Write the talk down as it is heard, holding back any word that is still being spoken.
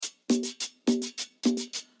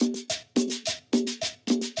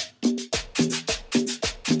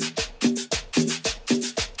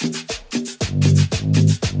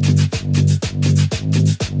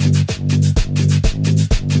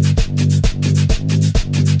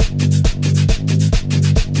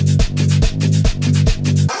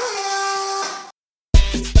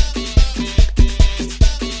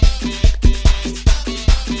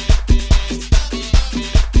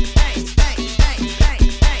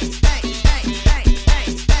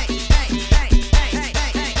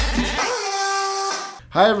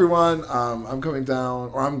Hi everyone. I'm coming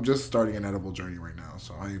down, or I'm just starting an edible journey right now,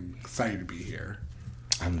 so I'm excited to be here.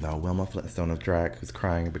 I'm the Wilma Flintstone of drag who's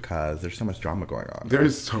crying because there's so much drama going on.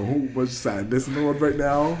 There's so much sadness in the world right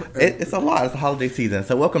now. It's a lot. It's the holiday season.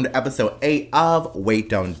 So welcome to episode 8 of Wait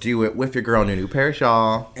Don't Do It with your girl Nunu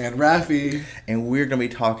Pearshaw. And Raffi. And we're going to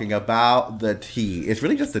be talking about the tea. It's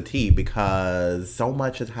really just the tea because so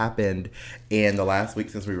much has happened in the last week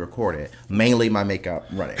since we recorded. Mainly my makeup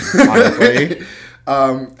running, honestly.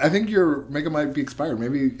 I think your makeup might be expired.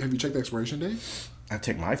 Maybe, have you checked the expiration date? I've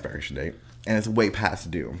checked my expiration date, and it's way past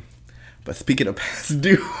due. But speaking of past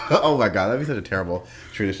due, oh my God, that'd be such a terrible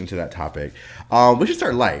transition to that topic. We should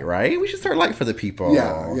start light, right? We should start light for the people.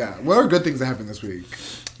 Yeah. What are good things that happened this week?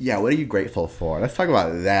 Yeah, what are you grateful for? Let's talk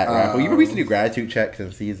about that, right? Well, we used to do gratitude checks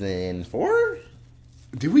in season 4?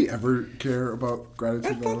 Did we ever care about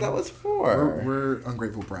gratitude? I thought that was 4. We're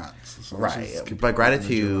ungrateful brats. So right. But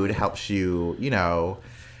gratitude helps you,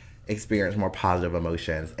 experience more positive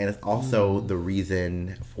emotions. And it's also the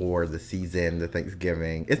reason for the season, the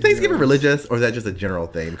Thanksgiving. Is Thanksgiving religious, or is that just a general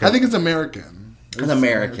thing? I think it's American. It's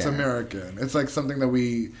American. It's American. It's like something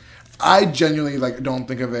that I genuinely don't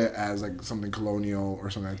think of it as like something colonial or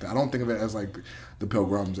something like that. I don't think of it as like the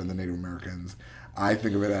Pilgrims and the Native Americans. I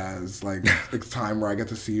think of it as like it's time where I get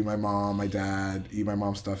to see my mom, my dad, eat my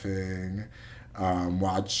mom's stuffing,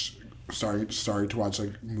 started to watch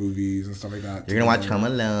like movies and stuff like that. You're gonna watch Home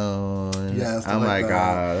Alone. Yes. Oh my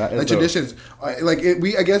God. Like traditions.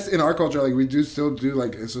 I guess in our culture, we do still do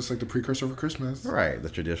it's just like the precursor for Christmas. Right. The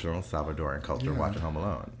traditional Salvadoran culture of watching Home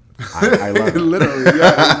Alone. I love it. Literally,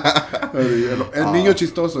 yeah. And Niño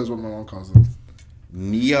Chistoso is what my mom calls it.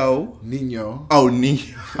 Neo. Oh, Neo. Neo.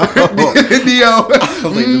 I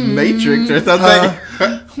was like the Matrix or something.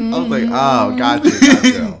 I was like, oh,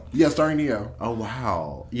 gotcha. Yeah, starring Neo. Oh,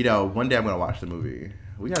 wow. One day I'm going to watch the movie.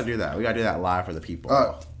 We got to do that. We got to do that live for the people.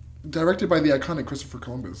 Directed by the iconic Christopher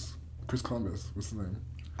Columbus. Chris Columbus. What's his name?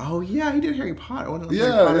 Oh, yeah. He did Harry Potter. One of those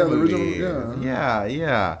Harry Potter the original,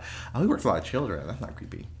 Yeah. Oh, he works with a lot of children. That's not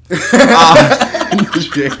creepy.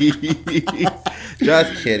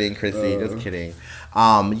 Just kidding, Chrissy. Just kidding.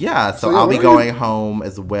 So I'll be going home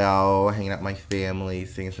as well, hanging out with my family,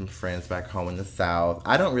 seeing some friends back home in the South.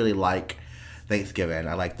 I don't really like Thanksgiving.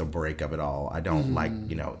 I like the break of it all. I don't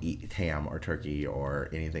eat ham or turkey or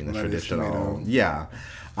anything that's traditional. Yeah.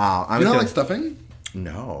 You don't like stuffing?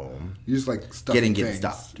 No. You just like stuffing Getting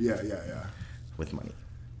stuffed. Yeah. With money.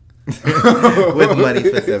 With money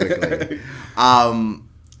specifically.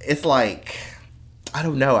 It's like, I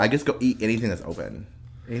don't know. I just go eat anything that's open.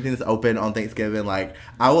 Anything that's open on Thanksgiving, I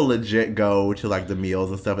will legit go to the meals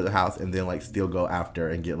and stuff at the house, and then still go after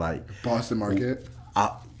and get Boston Market.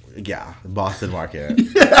 Yeah, Boston Market.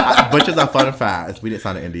 Which is a fun fact. We didn't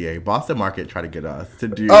sign an NDA. Boston Market tried to get us to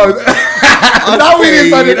do. No, we didn't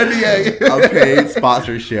sign an NDA. Okay,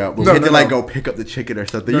 sponsorship. We had to go pick up the chicken or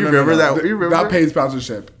something. You remember that? You remember? Not paid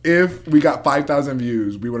sponsorship. If we got 5,000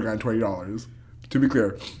 views, we would have gotten $20. To be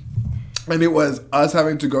clear. And it was us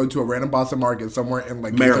having to go to a random Boston Market somewhere in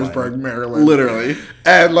Gaithersburg, Maryland. Literally.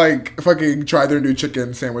 And fucking try their new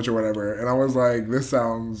chicken sandwich or whatever. And I was like, this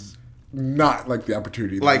sounds not like the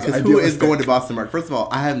opportunity. Because who is going to Boston Market? First of all,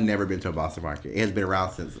 I have never been to a Boston Market. It has been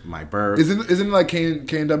around since my birth. Isn't it like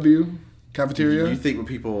K&W cafeteria? You think when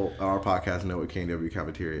people on our podcast know what K&W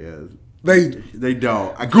cafeteria is? They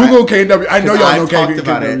don't. Google K&W. I know y'all know K&W. I talked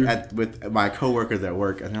about it with my coworkers at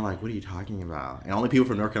work, and they're like, "What are you talking about?" And only people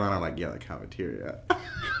from North Carolina are like, "Yeah, the cafeteria,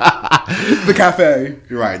 the cafe."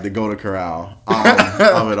 You're right, the Golden Corral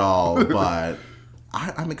of it all. But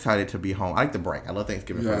I'm excited to be home. I like the break. I love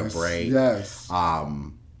Thanksgiving for the break. Yes.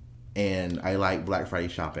 And I like Black Friday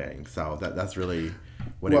shopping. So that's really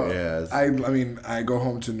what it is. I go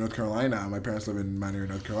home to North Carolina. My parents live in Mount Airy,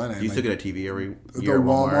 North Carolina. You still get a TV every year the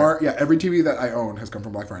Walmart. Yeah, every TV that I own has come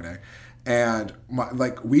from Black Friday. And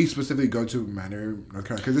we specifically go to Mount Airy, North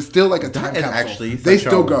Carolina, because it's still like a time capsule. Actually, they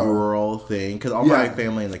still go rural thing. Because all my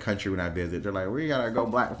family in the country, when I visit, they're like, "We gotta go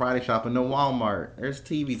Black Friday shopping to Walmart. There's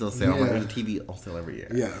TVs on sale." Yeah. There's a TV on sale every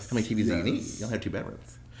year. Yes. How many TVs do you need? You don't have 2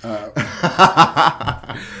 bedrooms.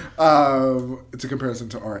 It's a comparison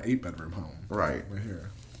to our 8-bedroom home. Right here,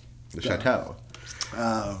 the chateau.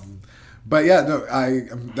 But yeah, no,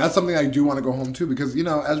 that's something I do want to go home to because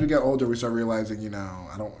as we get older, we start realizing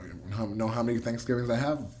I don't know how many Thanksgivings I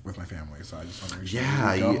have with my family, so I just want to make sure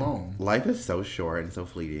go home. Life is so short and so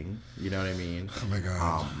fleeting. You know what I mean? Oh my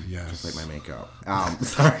God! Yes. Just like my makeup.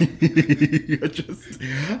 Sorry.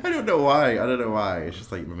 I don't know why. It's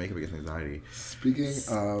just like my makeup gets anxiety.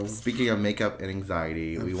 Speaking of makeup and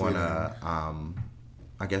anxiety, we want to,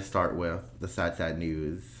 I guess, start with the sad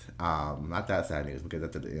news. Not that sad news because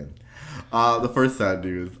that's at the end. The first sad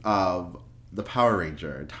news of the Power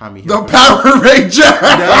Ranger, Tommy Hilfiger. The Power Ranger!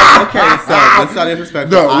 No, okay, so that's not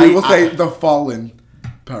disrespectful. No, we will say the fallen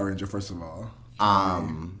Power Ranger, first of all.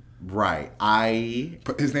 Right.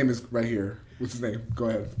 His name is right here. What's his name? Go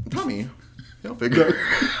ahead. Tommy Hilfiger.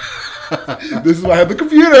 This is why I have the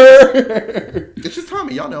computer. It's just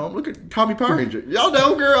Tommy. Y'all know him. Look at Tommy Power Ranger. Y'all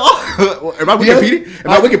know, girl. Am I Wikipedia?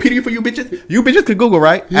 Am I Wikipedia for you bitches? You bitches could Google,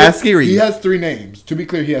 right? Ask Siri. He has 3 names. To be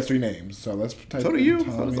clear, he has 3 names. So let's type So do you.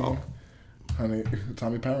 So does all.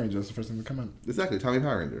 Tommy Power Ranger. That's the first thing to come up. Exactly. Tommy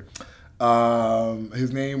Power Ranger.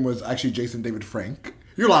 His name was actually Jason David Frank.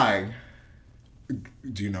 You're lying.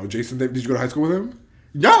 Do you know Jason David? Did you go to high school with him?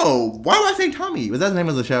 No. Why would I say Tommy? Was that the name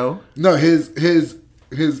of the show? No, his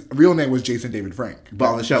real name was Jason David Frank. But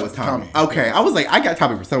on the show was Tommy. Okay, I was like, I got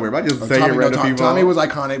Tommy from somewhere. But I just say random people. Tommy was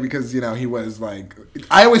iconic because, you know, he was like...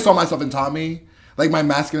 I always saw myself in Tommy. Like, my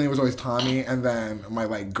masculine was always Tommy, and then my,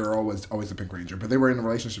 like, girl was always the Pink Ranger. But they were in a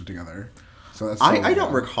relationship together. So that's... I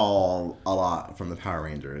don't recall a lot from the Power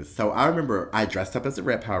Rangers. So I remember I dressed up as a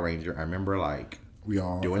red Power Ranger. I remember, like, we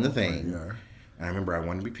all doing the thing. Yeah. And I remember I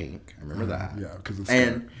wanted to be pink. I remember that. Yeah, because it's...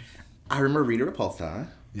 And I remember Rita Repulsa.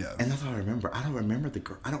 Yeah, and that's all I remember. I don't remember the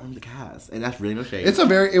girl. I don't remember the cast, and that's really no shade. It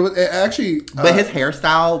actually. But his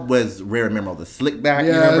hairstyle was very memorable. The slick back.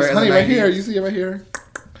 Yeah, it's honey right here. You see it right here.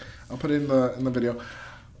 I'll put it in the video.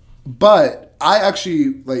 But I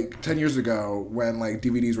actually, like 10 years ago, when like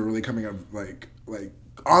DVDs were really coming up, like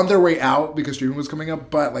on their way out because streaming was coming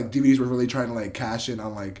up, but like DVDs were really trying to like cash in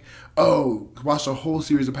on like, oh, watch the whole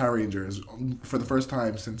series of Power Rangers for the first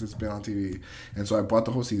time since it's been on TV. And so I bought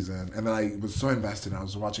the whole season, and then I was so invested. I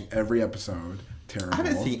was watching every episode. Terrible. I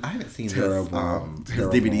haven't seen this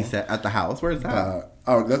DVD set at the house. Where is that?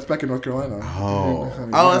 That's back in North Carolina. Oh,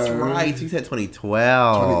 that's right. You said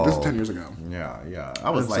 2012. This is 10 years ago. Yeah.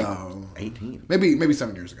 I was like 18. Maybe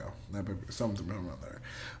 7 years ago. Something around there.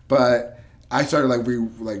 But I started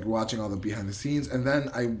like watching all the behind the scenes, and then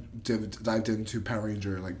I dived into Power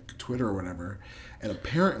Ranger like Twitter or whatever, and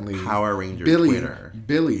apparently Power Ranger Twitter,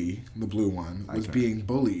 Billy, the blue one, was being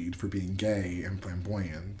bullied for being gay and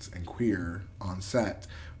flamboyant and queer on set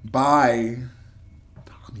by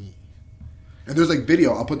Tommy. And there's like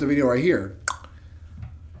video. I'll put the video right here.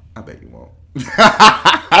 I bet you won't.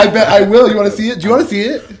 I bet I will. You want to see it? Do you want to see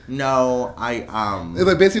it? No, It's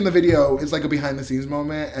like basically in the video, it's like a behind the scenes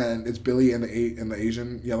moment, and it's Billy and the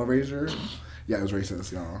Asian Yellow Ranger. Yeah, it was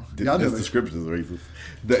racist, y'all. This description is racist.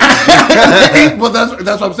 Well,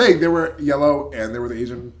 that's what I'm saying. They were yellow and they were the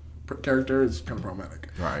Asian character. It's kind of problematic.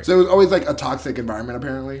 Right. So it was always like a toxic environment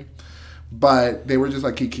apparently. But they were just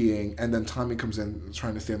like kikiing, and then Tommy comes in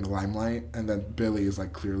trying to stay in the limelight, and then Billy is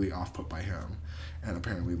like clearly off put by him. And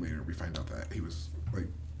apparently later we find out that he was like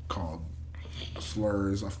called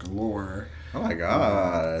slurs of galore. Oh my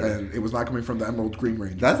god! And it was not coming from the Emerald Green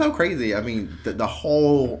Ranger. That's so crazy. I mean, the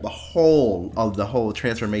whole of the whole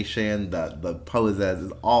transformation, the poses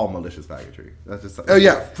is all malicious faggotry. That's just. Oh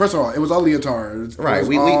yeah! First of all, it was all leotards. Right.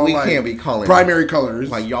 We can't be calling primary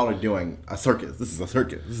colors. Like y'all are doing a circus. This is a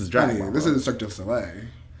circus. This is Dragon Ball. This is Cirque du Soleil.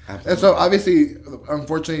 Absolutely. And so obviously,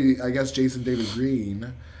 unfortunately, I guess Jason David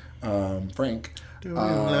Green, Frank.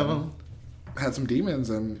 Had some demons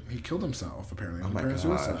and he killed himself apparently. Oh my gosh!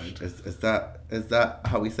 Suicide. Is that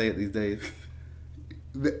how we say it these days?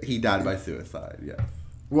 He died by suicide. Yes.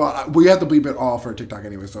 Well, we have to bleep it all for TikTok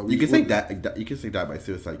anyway. So you can say that. You can say died by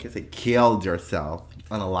suicide. You can say killed yourself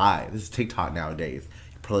unalive. This is TikTok nowadays.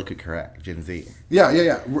 You probably could correct Gen Z.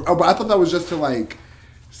 Yeah. But I thought that was just to like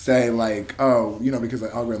say like, oh, you know, because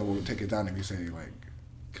the algorithm will take it down if you say like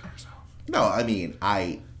kill yourself. No, I mean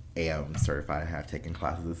I am certified and have taken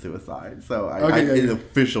classes of suicide. So the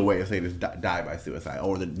official way of saying is die by suicide,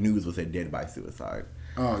 or the news would say dead by suicide.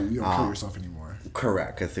 Oh, you don't kill yourself anymore.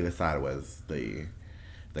 Correct, because suicide was the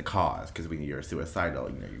cause. Because when you're suicidal,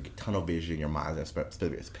 you know, you get tunnel vision, your mind's in a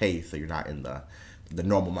specific space, so you're not in the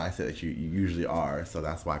normal mindset that you usually are. So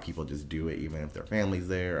that's why people just do it, even if their family's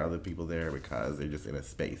there, other people there, because they're just in a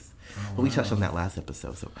space. But we touched on that last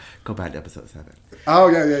episode, so go back to episode 7. Oh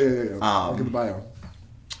yeah. I'll get the bio.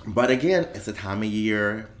 But again, it's a time of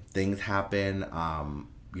year. Things happen.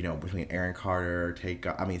 You know, between Aaron Carter,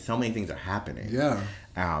 so many things are happening. Yeah.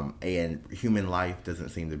 And human life doesn't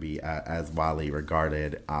seem to be as widely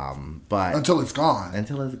regarded. But until it's gone.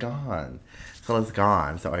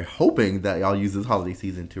 So I'm hoping that y'all use this holiday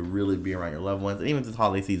season to really be around your loved ones. And even if this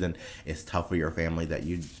holiday season is tough for your family, that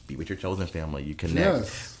you be with your chosen family. You connect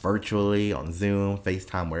virtually on Zoom,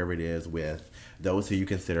 FaceTime, wherever it is, with those who you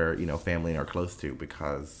consider, you know, family and are close to,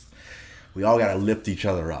 because we all got to lift each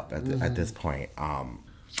other up at this point.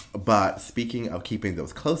 But speaking of keeping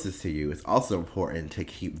those closest to you, it's also important to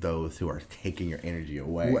keep those who are taking your energy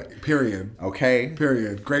away. Period. Okay?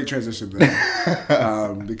 Period. Great transition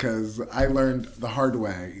there. Because I learned the hard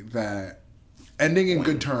way that ending in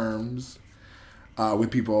good terms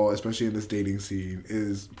with people, especially in this dating scene,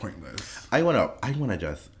 is pointless. I wanna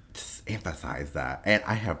just emphasize that. And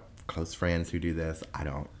I have close friends who do this. I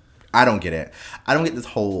don't get it. I don't get this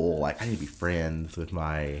whole, like, I need to be friends with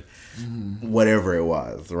my whatever it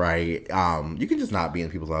was, right? You can just not be in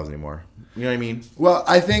people's lives anymore. You know what I mean? Well,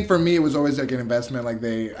 I think for me, it was always like an investment. Like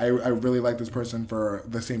I really liked this person for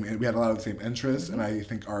the same, we had a lot of the same interests, and I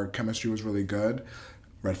think our chemistry was really good.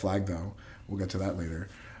 Red flag, though. We'll get to that later.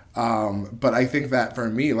 But I think that for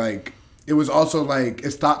me, like, it was also like,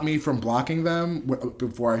 it stopped me from blocking them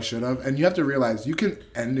before I should have. And you have to realize you can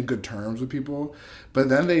end in good terms with people, but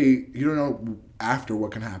then you don't know after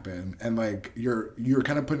what can happen. And like, you're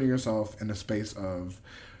kind of putting yourself in a space of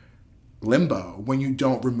limbo when you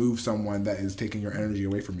don't remove someone that is taking your energy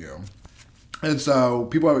away from you. And so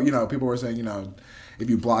people were saying, if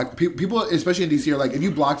you block people, especially in DC, are like, if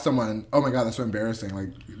you block someone, oh my God, that's so embarrassing. Like,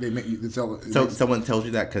 they make you. So someone tells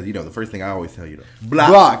you that because the first thing I always tell you to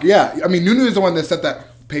block. Yeah, I mean, Nunu is the one that set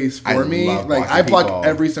that pace for me. Like, I block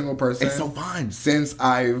every single person. It's so fun since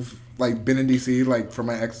I've like been in DC. Like, for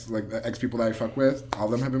my ex people that I fuck with, all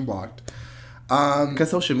of them have been blocked. Because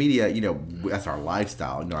social media, that's our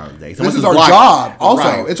lifestyle nowadays. This is our job. Also,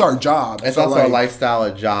 right. It's our job. It's also a lifestyle,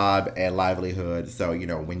 a job, and livelihood. So,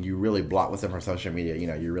 when you really block with them from social media,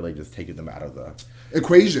 you're really just taking them out of the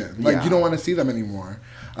equation. Like, you don't want to see them anymore.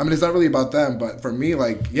 I mean, it's not really about them, but for me,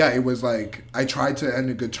 like, yeah, it was like, I tried to end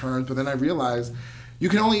in good terms, but then I realized you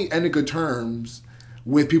can only end in good terms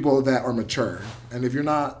with people that are mature. And if you're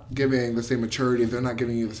not giving the same maturity, if they're not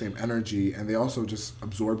giving you the same energy, and they also just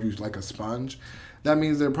absorb you like a sponge, that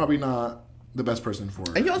means they're probably not the best person for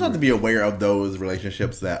it. And you also have to be aware of those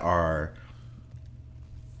relationships that are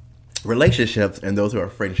relationships and those who are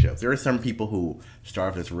friendships. There are some people who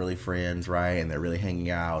start off as really friends, right? And they're really hanging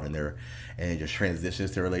out, and it just transitions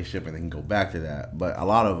to a relationship, and they can go back to that. But a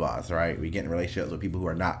lot of us, right, we get in relationships with people who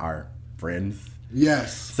are not our friends.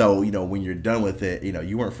 Yes. So, when you're done with it,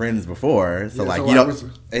 you weren't friends before. So,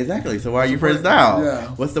 exactly. So, why are you friends now? Yeah.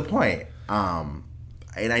 What's the point? And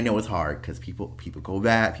I know it's hard because people go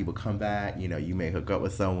back, people come back. You may hook up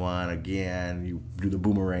with someone again. You do the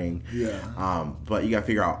boomerang. Yeah. But you got to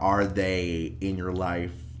figure out, are they in your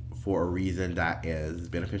life for a reason that is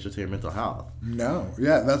beneficial to your mental health? No.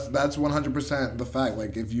 Yeah, that's 100% the fact.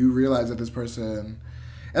 Like, if you realize that this person...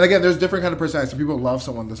 And again, there's different kind of personalities. Some people love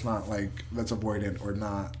someone that's not like, that's avoidant, or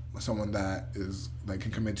not someone that is like, can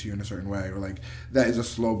commit to you in a certain way, or like that is a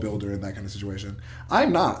slow builder in that kind of situation.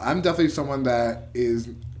 I'm not. I'm definitely someone that is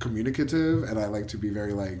communicative, and I like to be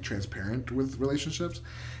very like transparent with relationships.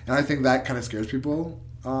 And I think that kind of scares people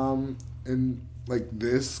in like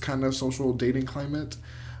this kind of social dating climate,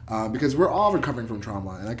 because we're all recovering from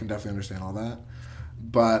trauma, and I can definitely understand all that.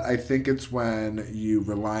 But I think it's when you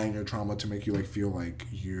rely on your trauma to make you like feel like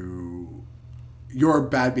your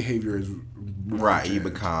bad behavior is right. You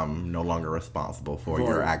become no longer responsible for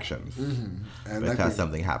your actions, and because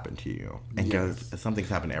something happened to you, and because something's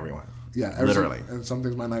happened to everyone. Yeah, literally, and some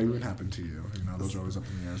things might not even happen to you. Those are always up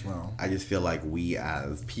in the air as well. I just feel like we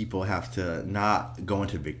as people have to not go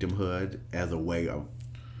into victimhood as a way of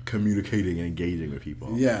communicating and engaging with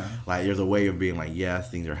people. Yeah, like there's a way of being like, yes,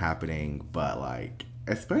 things are happening, but like,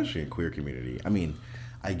 especially in queer community, I mean,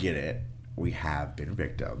 I get it. We have been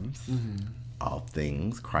victims of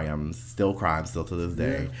things, crimes still to this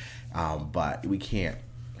day. Yeah. But we can't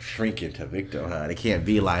shrink into victimhood. It can't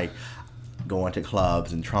be like going to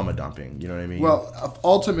clubs and trauma dumping. You know what I mean? Well,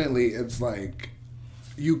 ultimately, it's like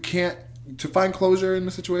you can't, to find closure in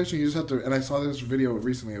the situation, you just have to, and I saw this video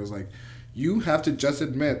recently, it was like, you have to just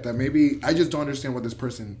admit that maybe I just don't understand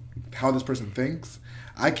how this person thinks.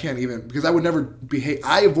 I can't even, because I would never behave.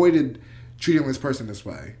 I avoided treating this person this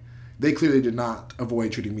way. They clearly did not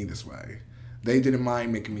avoid treating me this way. They didn't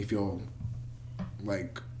mind making me feel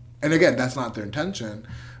like, and again, that's not their intention,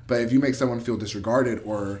 but if you make someone feel disregarded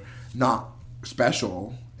or not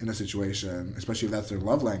special in a situation, especially if that's their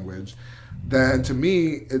love language, then to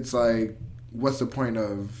me, it's like, what's the point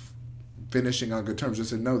of finishing on good terms?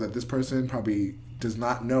 Just to know that this person probably does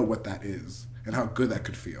not know what that is and how good that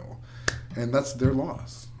could feel. And that's their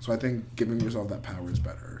loss. So I think giving yourself that power is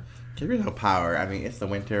better. Give yourself power. I mean, it's the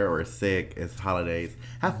winter or it's sick, it's holidays.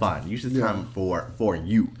 Have fun. Use this time for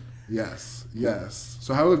you. Yes.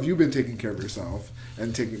 So how have you been taking care of yourself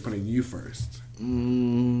and putting you first?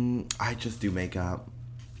 I just do makeup.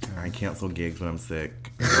 I cancel gigs when I'm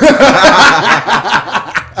sick.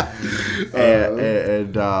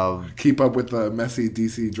 Keep up with the messy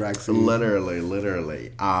DC drag scene. Literally.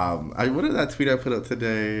 What did that tweet I put up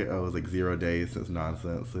today? It was like 0 days since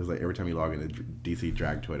nonsense. It was like every time you log into DC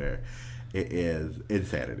drag Twitter, it is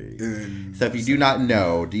insanity. So if you do not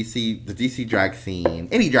know, the DC drag scene,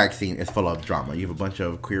 any drag scene is full of drama. You have a bunch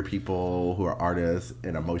of queer people who are artists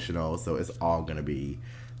and emotional, so it's all going to be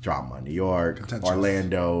drama. New York,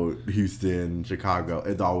 Orlando, Houston, Chicago,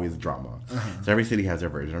 it's always drama. So every city has their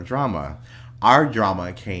version of drama. Our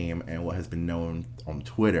drama came in what has been known on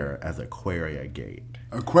Twitter as Aquaria Gate.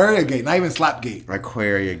 Aquaria Gate, not even Slapgate.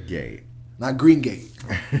 Aquaria Gate. Not Green Gate.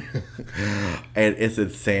 And it's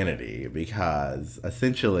insanity because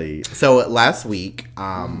essentially, so last week,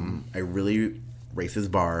 a really racist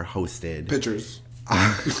bar hosted Pictures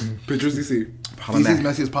DC. DC's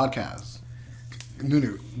Messiest Podcast.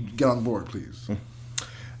 Nunu, get on board, please.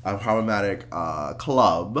 A problematic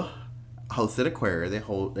club hosted Aquaria.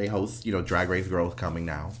 They host, Drag Race girls coming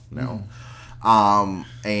now.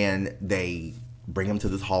 And they bring them to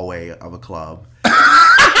this hallway of a club.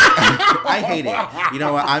 I hate it. You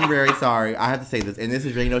know what? I'm very sorry. I have to say this, and this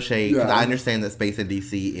is really no shade because I understand that space in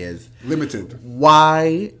DC is limited.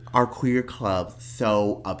 Why are queer clubs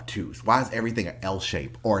so obtuse? Why is everything an L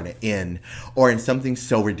shape or an N or in something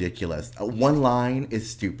so ridiculous? One line is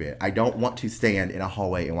stupid. I don't want to stand in a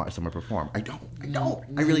hallway and watch someone perform. I don't.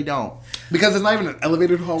 I really don't. Because it's not even an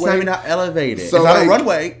elevated hallway. It's not even elevated. So it's not a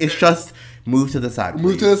runway. It's just move to the side, please.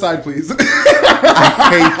 Move to the side, please. I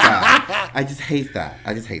hate that. I just hate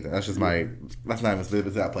that. That's just that's not even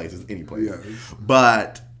specific to that place. It's any place. Yes.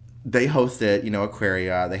 But they hosted,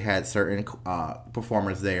 Aquaria. They had certain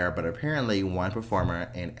performers there, but apparently one performer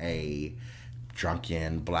in a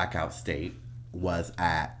drunken blackout state was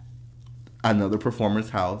at another performer's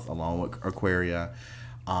house along with Aquaria.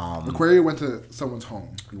 Aquaria went to someone's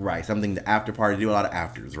home. Right, something the after party. They do a lot of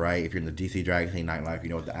afters, right? If you're in the DC drag scene nightlife, you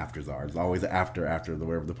know what the afters are. There's always an after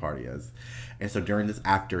wherever the party is. And so during this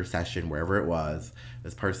after session, wherever it was,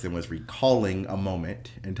 this person was recalling a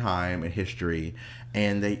moment in time and history,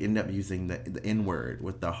 and they end up using the N-word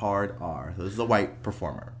with the hard R. So this is a white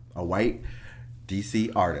performer, a white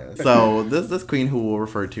DC artist. So this queen, who we'll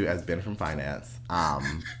refer to as Ben from Finance,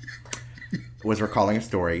 was recalling a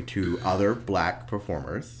story to other black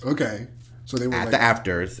performers. Okay. So they were at the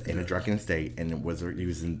afters in a drunken state and was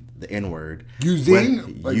using the N-word.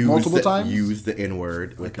 Multiple times? Used the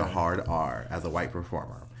N-word with the hard R as a white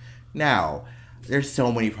performer. Now, there's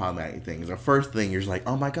so many problematic things. The first thing, you're just like,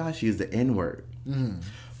 oh my gosh, she used the N-word.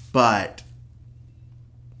 But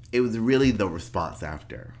it was really the response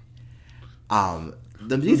after.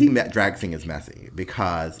 The DC drag scene is messy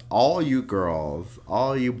because all you girls,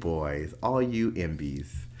 all you boys, all you MBs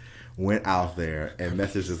went out there and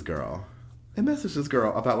messaged this girl.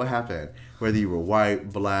 About what happened. Whether you were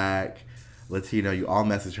white, black, Latino, you all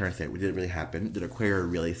messaged her and said, did it really happen? Did Aquaria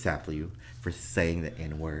really slap you for saying the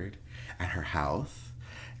N-word at her house?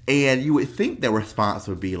 And you would think the response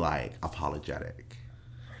would be like apologetic.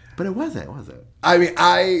 But it wasn't, was it? I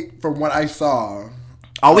mean, from what I saw...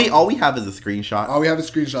 All we have is a screenshot. All we have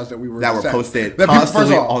is screenshots that were posted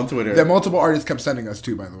constantly on Twitter. That multiple artists kept sending us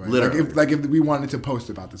too, by the way. Literally. If we wanted to post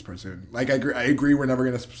about this person. I agree we're never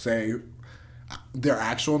going to say their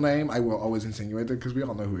actual name. I will always insinuate it because we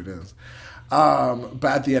all know who it is. But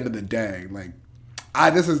at the end of the day,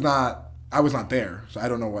 I was not there, so I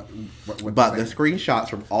don't know what. But the screenshots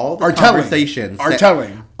from all the conversations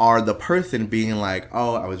are the person being like,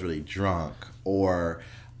 "Oh, I was really drunk," or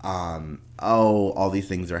all these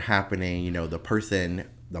things are happening. The person,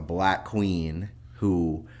 the black queen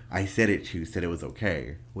who I said it to, said it was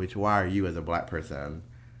okay. Which, why are you as a black person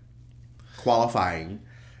qualifying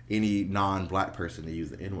any non-black person to use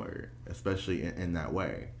the N-word, especially in that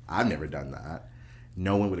way? I've never done that.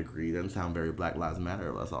 No one would agree. It doesn't sound very Black Lives Matter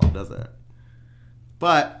of us all, does it?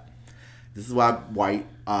 But this is why white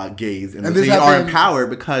gays in the city are empowered,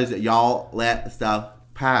 because y'all let stuff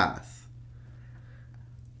pass.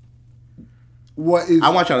 I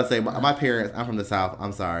want y'all to say, my parents, I'm from the South,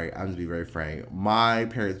 I'm sorry, I'm just be very frank. My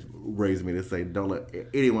parents raised me to say, don't let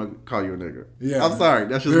anyone call you a nigger. Yeah. I'm sorry,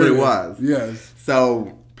 that's just what it was. Yes.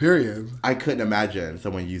 So, period. I couldn't imagine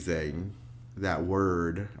someone using that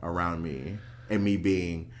word around me and me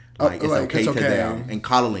being like, it's okay to them and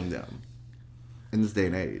coddling them in this day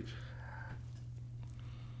and age.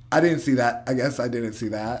 I didn't see that. I guess I didn't see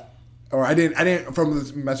that. Or I didn't from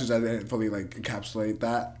this message, I didn't fully encapsulate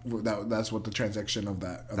that. That's what the transaction of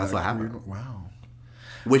that. That's what happened. Wow.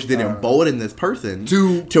 Which then emboldened this person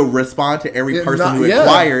to respond to every person who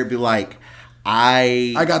inquired, be like,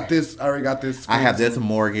 I got this. I already got this. I have this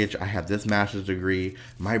mortgage. I have this master's degree.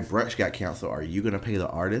 My brunch got canceled. Are you gonna pay the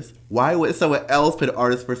artist? Why would someone else pay the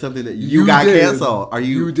artist for something that you got canceled?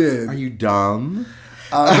 You did. Are you dumb?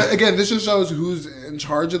 But again, this just shows who's in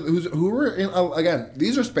charge of who are in. Again,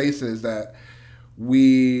 these are spaces that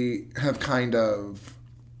we have kind of.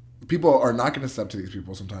 People are not going to step to these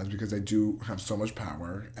people sometimes because they do have so much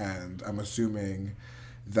power, and I'm assuming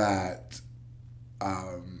that.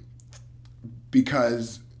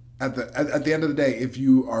 Because at the end of the day, if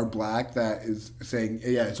you are black, that is saying,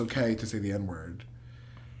 yeah, it's okay to say the N-word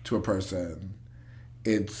to a person.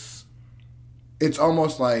 It's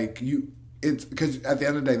almost like it's because at the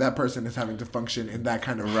end of the day, that person is having to function in that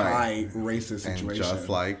kind of high racist situation. And just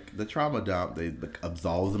like the trauma dump, they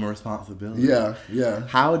absolves them of responsibility. Yeah, yeah.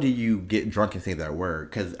 How do you get drunk and say that word?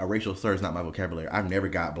 Because a racial slur is not my vocabulary. I've never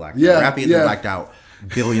got blacked out. Rappy has been blacked out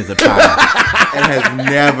billions of times and has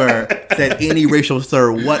never said any racial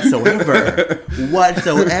slur whatsoever. But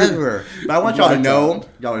I want y'all to know,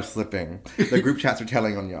 y'all are slipping. The group chats are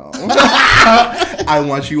telling on y'all. I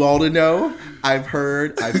want you all to know, I've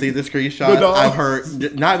seen the screenshot. I've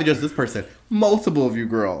heard, not even just this person, multiple of you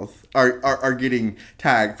girls are getting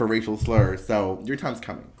tagged for racial slurs. So your time's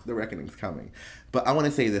coming. The reckoning's coming. But I want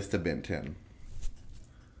to say this to Ben 10.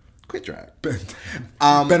 Quit drag. Ben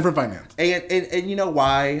for finance. And you know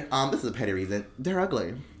why? This is a petty reason. They're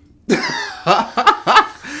ugly. And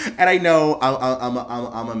I know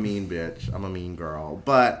I'm a mean bitch. I'm a mean girl.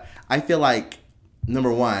 But I feel like,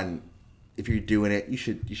 number one, if you're doing it, you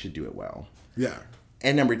should do it well. Yeah.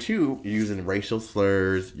 And number two, you're using racial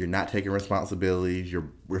slurs. You're not taking responsibilities. You're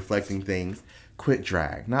reflecting things. Quit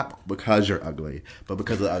drag. Not because you're ugly, but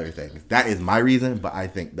because of other things. That is my reason, but I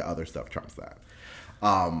think the other stuff trumps that.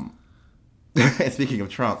 And speaking of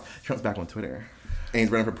Trump, Trump's back on Twitter. And he's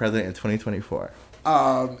running for president in 2024.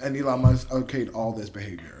 And Elon Musk okayed all this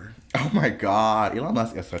behavior. Oh my God. Elon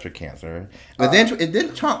Musk is such a cancer. But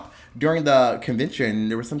then Trump, during the convention,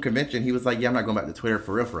 there was some convention, he was like, yeah, I'm not going back to Twitter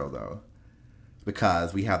for real though.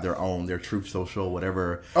 Because we have their Truth Social,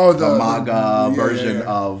 whatever the MAGA version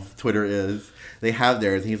of Twitter is. They have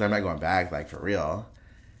theirs. And he's like, I'm not going back, like, for real.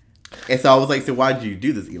 And so I was like, so why did you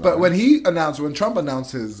do this, Elon? But when Trump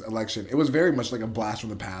announced his election, it was very much like a blast from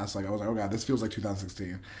the past. Like, I was like, oh God, this feels like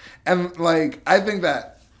 2016. And like, I think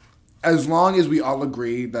that as long as we all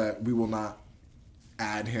agree that we will not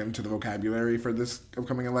add him to the vocabulary for this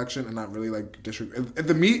upcoming election and not really like if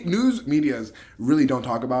the news medias really don't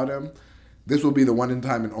talk about him, this will be the one in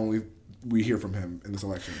time and only we hear from him in this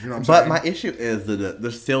election. You know what I'm saying? But my issue is that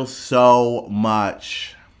there's still so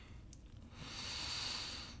much.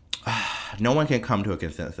 No one can come to a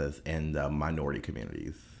consensus in the minority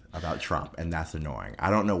communities about Trump, and that's annoying. I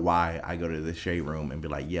don't know why I go to the shade room and be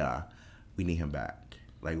like, yeah, we need him back.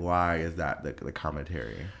 Like, why is that the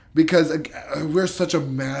commentary? Because we're such a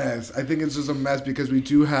mess. I think it's just a mess because we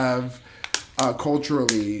do have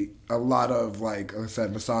culturally a lot of, like I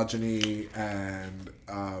said, misogyny and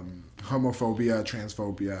homophobia,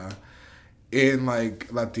 transphobia in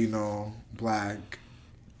like Latino, Black,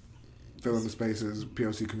 fill in the spaces,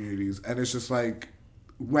 POC communities. And it's just like,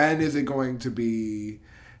 when is it going to be,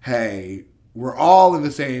 hey, we're all in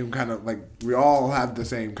the same kind of, like, we all have the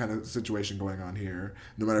same kind of situation going on here,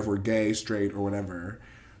 no matter if we're gay, straight, or whatever.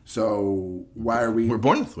 So why are we... We're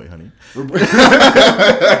born this way, honey.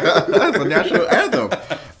 That's a national anthem.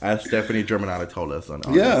 As Stephanie Germanotta told us on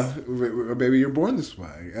August. Yeah, maybe you're born this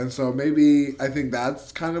way. And so maybe I think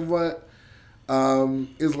that's kind of what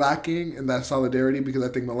is lacking in that solidarity, because I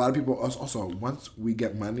think a lot of people also, once we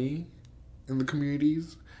get money in the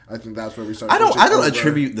communities, I think that's where we start. I don't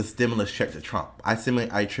attribute the stimulus check to Trump. I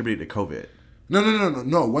attribute it to COVID.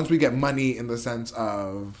 No. Once we get money in the sense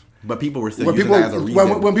of, but people were still using that as a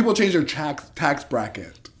reason. When people change their tax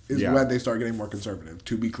bracket is when they start getting more conservative.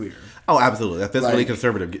 To be clear. Oh, absolutely. That's really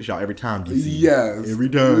conservative. Gets y'all every time. DC. Yes, every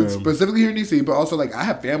time. Specifically here in DC, but also like I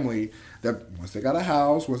have family that once they got a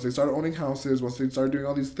house, once they started owning houses, once they started doing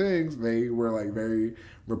all these things, they were like very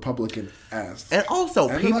Republican-esque. And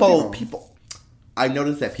also, people. I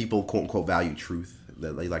noticed that people quote unquote value truth.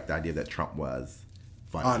 That they like the idea that Trump was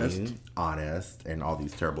funny, honest, and all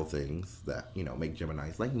these terrible things that make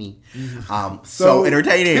Geminis like me so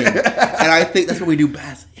entertaining. And I think that's what we do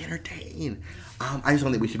best: entertain. I just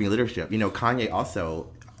don't think we should be in leadership. Kanye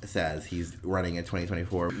also says he's running in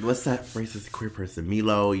 2024. What's that racist queer person?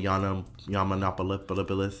 Milo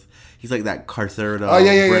Yiannopoulos. He's like that carceral. Oh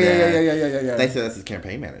yeah. They said that's his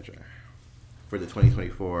campaign manager for the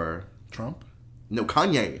 2024 Trump. No,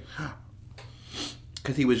 Kanye.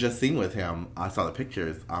 Because he was just seen with him. I saw the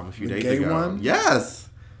pictures a few days ago. One? Yes.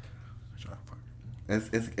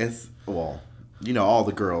 You know, all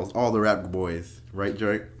the girls, all the rap boys, right,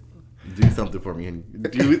 Drake? Do something for me.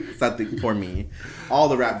 Do something for me. All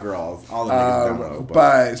the rap girls, all the niggas down low.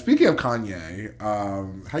 But speaking of Kanye,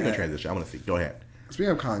 how you gonna transition? I want to see. Go ahead.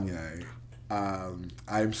 Speaking of Kanye,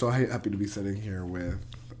 I'm so happy to be sitting here with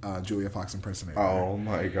Julia Fox impersonator. Oh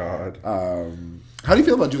my god. How do you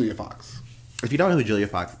feel about Julia Fox? If you don't know who Julia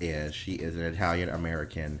Fox is, she is an Italian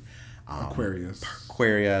American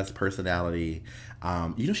Aquarius personality.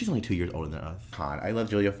 You know, she's only 2 years older than us. I love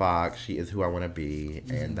Julia Fox. She is who I want to be,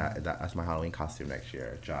 and that's my Halloween costume next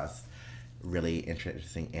year. Just really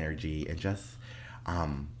interesting energy, and just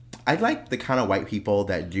I like the kind of white people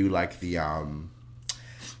that do like the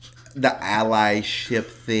allyship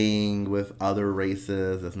thing with other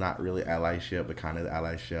races. It's not really allyship, but kind of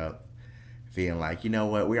allyship. Feeling like, you know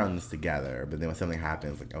what, we're on this together. But then when something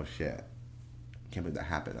happens, like, oh shit, can't believe that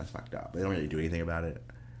happened. That's fucked up. They don't really do anything about it.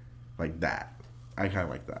 Like that. I kind of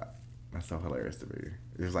like that. That's so hilarious to me.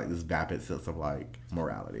 There's like this vapid sense of like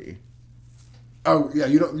morality. Oh yeah,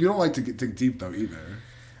 you don't like to dig deep though either.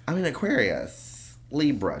 I mean, Aquarius,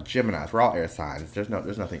 Libra, Gemini, we're all air signs. There's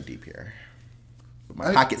nothing deep here. But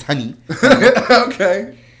my pockets, honey.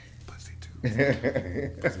 Okay. Pussy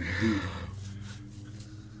too. Pussy deep.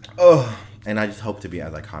 Oh. And I just hope to be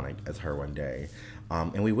as iconic as her one day.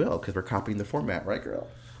 And we will, because we're copying the format, right, girl?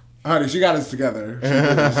 Honey, she got us together. She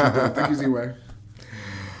did. Thank you, Z-Way.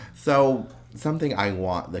 So, something I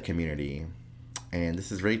want the community, and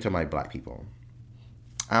this is really to my black people,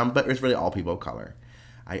 but it's really all people of color.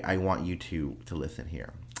 I want you to listen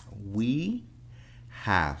here. We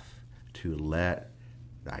have to let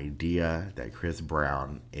the idea that Chris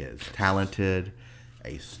Brown is talented,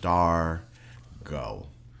 a star, go.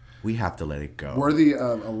 We have to let it go. Worthy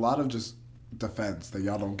of a lot of just defense that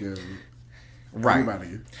y'all don't give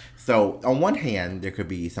anybody. So, on one hand, there could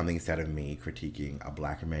be something said of me critiquing a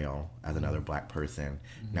black male as another black person,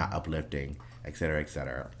 not uplifting, et cetera, et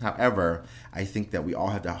cetera. However, I think that we all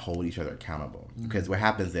have to hold each other accountable. Because what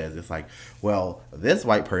happens is, it's like, well, this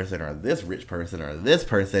white person or this rich person or this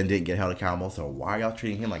person didn't get held accountable, so why are y'all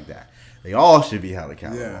treating him like that? They all should be held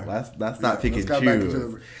accountable. Yeah. That's not pick and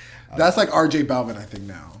choose. That's like R.J. Balvin, I think,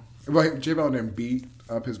 now. Well, J Balvin didn't beat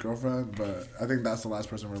up his girlfriend, but I think that's the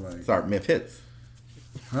last person we're like. Sorry, Myth Hits.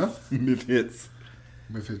 Huh? Myth Hits.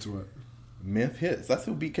 Myth Hits what? Myth Hits. That's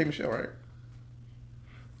who beat K Michelle, right?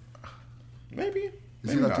 Maybe.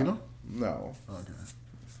 Is he Latino? No. Okay.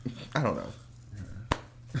 I don't know.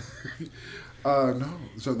 No.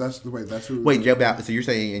 So that's the way. That's who. Wait, J Balvin. So you're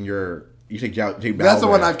saying in your. You say J Balvin. That's the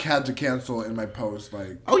one I've had to cancel in my post.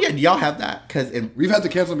 Like. Oh yeah, do y'all have that? Because we've had to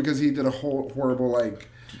cancel because he did a whole horrible like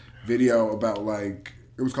video about like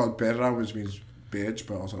it was called Perra, which means bitch,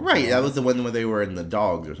 but also right. That was the one where they were in the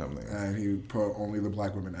dogs or something. And he put only the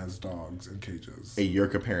black women as dogs in cages. And you're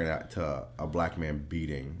comparing that to a black man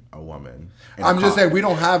beating a woman. I'm just saying we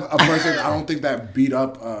don't have a person. I don't think that beat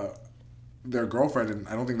up their girlfriend, and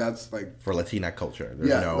I don't think that's like for Latina culture.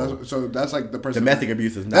 So that's like the person. Domestic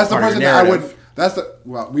abuse is not. That's the part person of the that I narrative. would. That's the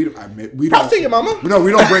we don't. Props to you, mama. No,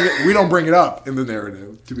 we don't bring it. We don't bring it up in the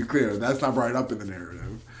narrative. To be clear, that's not brought up in the narrative.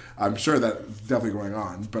 I'm sure that's definitely going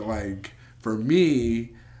on, but like for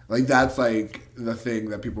me, like that's like the thing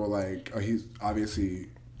that people are like. Oh, he's obviously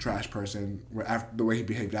trash person. After the way he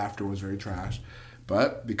behaved after was very trash,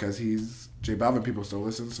 but because he's J Balvin, people still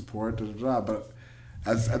listen, support, But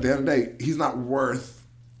at the end of the day, he's not worth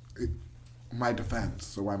my defense.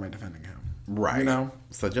 So why am I defending him? Right. You know.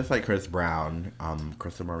 So just like Chris Brown,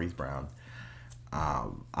 Christopher Maurice Brown.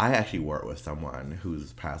 I actually worked with someone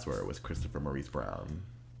whose password was Christopher Maurice Brown.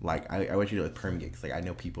 Like, I want you to know perm gigs. Like, I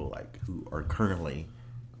know people, like, who are currently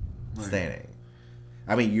standing.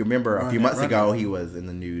 I mean, you remember a few months ago, he was in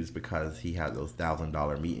the news because he had those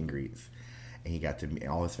 $1,000 meet and greets. And he got to meet,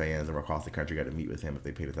 all his fans from across the country got to meet with him if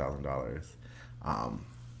they paid $1,000.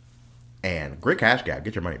 And great cash gap.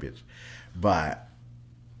 Get your money, bitch. But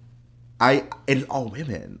it's all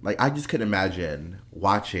women. Like, I just couldn't imagine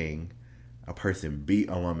watching a person beat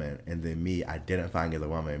a woman and then me identifying as a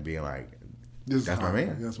woman and being like, that's my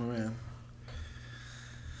man. That's my man.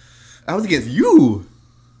 I was against you.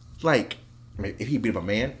 Like, if he beat up a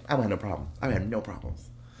man, I would have no problem. I would have no problems.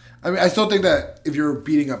 I mean, I still think that if you're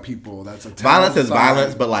beating up people, that's a violence is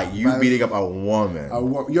violence, but like you beating up a woman,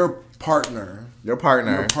 your partner,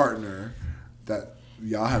 that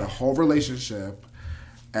y'all had a whole relationship,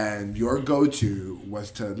 and your go-to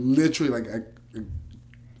was to literally like.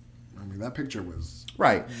 I mean, that picture was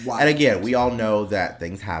right. Wild. And again, we all know that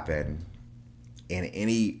things happen in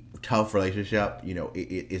any tough relationship, you know,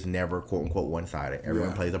 it is never quote unquote one sided.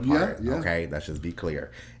 Everyone plays a part. Okay, let's just be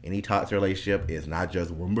clear. Any toxic relationship is not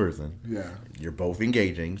just one person. Yeah, you're both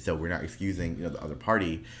engaging, so we're not excusing, you know, the other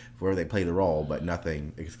party for where they play the role, but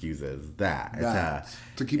nothing excuses that.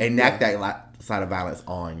 To keep enact that side of violence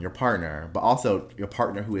on your partner, but also your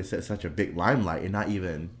partner who is such a big limelight and not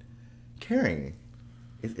even caring.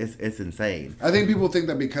 It's insane. I think people think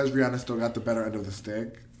that because Rihanna still got the better end of the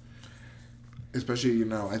stick, especially, you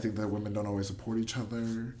know, I think that women don't always support each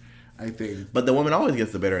other. I think, but the woman always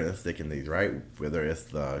gets the better end of the stick in these, right? Whether it's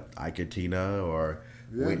the Ike Tina or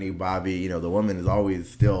Whitney Bobby, you know, the woman is always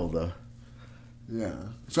still the. Yeah.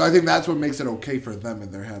 So I think that's what makes it okay for them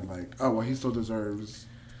in their head. Like, oh, well, he still deserves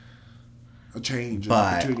a change.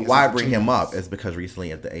 But why I bring him up is because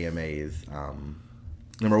recently at the AMAs,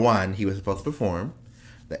 number one, he was supposed to perform.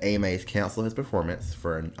 The AMAs canceled his performance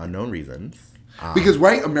for unknown reasons. Because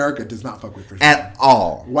white America does not fuck with Chris Brown. At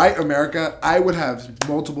all. White America, I would have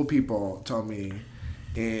multiple people tell me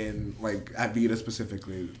at Vita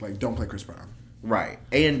specifically, like, don't play Chris Brown. Right.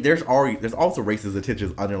 And there's also racist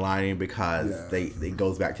intentions underlining because it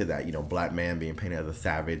goes back to that, you know, black man being painted as a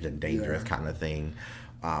savage and dangerous kind of thing.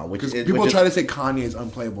 Because people try to say Kanye is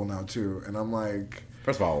unplayable now too, and I'm like,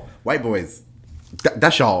 first of all, white boys,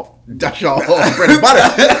 that's y'all bread and butter.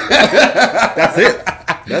 That's it.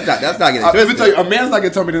 That's not getting twisted. Let me tell you, a man's not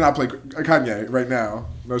gonna tell me to not play Kanye right now.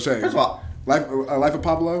 No shade. First of all, Life of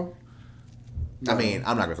Pablo. No. I mean,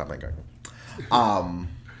 I'm not gonna stop playing Kanye.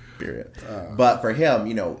 Period. But for him,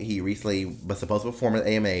 you know, he recently was supposed to perform at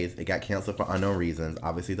AMAs. It got canceled for unknown reasons.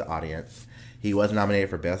 Obviously, the audience. He was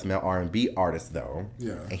nominated for Best Male R&B Artist, though.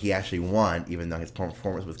 Yeah. And he actually won, even though his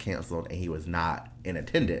performance was canceled and he was not in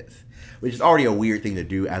attendance. Which is already a weird thing to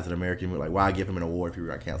do as an American. Like, why give him an award if he were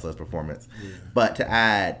going to cancel his performance? Yeah. But to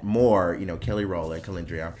add more, you know, Kelly Rowland,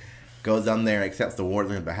 Calendria, goes on there, accepts the award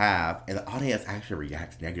on his behalf, and the audience actually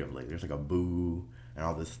reacts negatively. There's like a boo and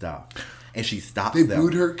all this stuff. And she stops them. They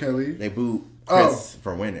booed her, Kelly? They booed Chris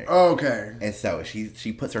for winning. Oh, okay. And so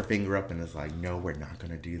she puts her finger up and is like, no, we're not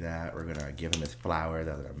going to do that. We're going to give him his flowers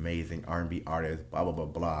as an amazing R&B artist, blah, blah, blah,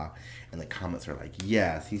 blah. And the comments are like,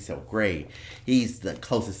 yes, he's so great. He's the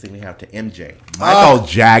closest thing we have to MJ. Michael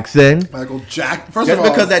Jackson. First Just of all.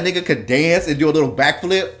 because that nigga could dance and do a little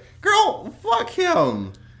backflip. Girl, fuck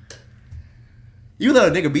him. You let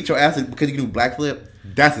a nigga beat your ass because you can do backflip?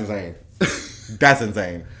 That's insane. That's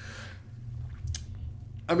insane.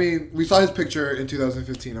 I mean, we saw his picture in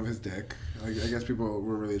 2015 of his dick. Like, I guess people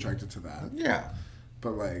were really attracted to that. Yeah.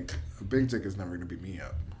 But, like, a big dick is never going to beat me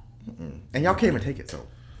up. And y'all can't even take it, so.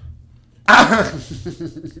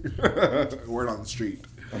 Word on the street.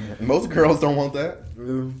 Most girls don't want that.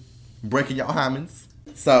 Breaking y'all hymens.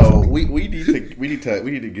 So we need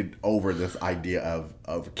to get over this idea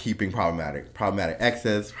of keeping problematic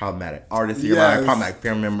exes, problematic artists in your life, problematic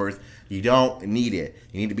family members. You don't need it.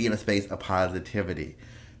 You need to be in a space of positivity.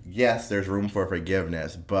 Yes, there's room for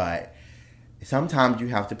forgiveness, but sometimes you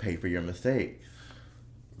have to pay for your mistakes.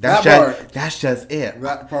 That's just it.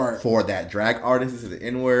 That part. For that drag artist, this is the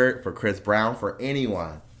N-word. For Chris Brown, for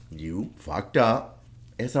anyone, you fucked up.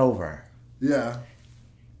 It's over. Yeah.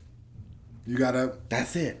 You gotta.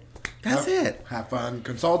 That's it. That's it. Have fun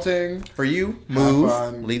consulting. For you,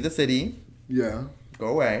 move. Leave the city. Yeah. Go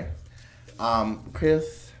away.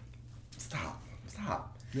 Chris, stop.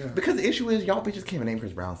 Yeah. Because the issue is y'all bitches can't even name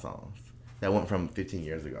Chris Brown songs that went from 15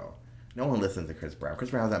 years ago. No one listens to Chris Brown. Chris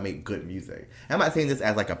Brown's not make good music. I'm not saying this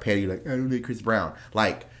as like a petty, like, I don't like Chris Brown.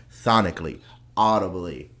 Like, sonically,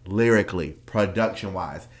 audibly, lyrically,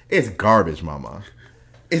 production-wise, it's garbage, mama.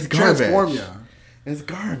 It's garbage. Transformia. It's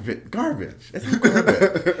garbage. It's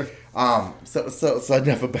garbage. So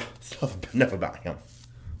enough about him.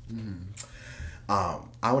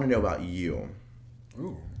 I want to know about you. Ooh. I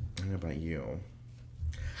want to know about you.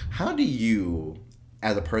 How do you,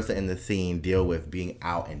 as a person in the scene, deal with being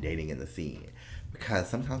out and dating in the scene? Because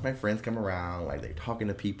sometimes my friends come around, like they're talking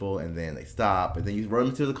to people, and then they stop, and then you run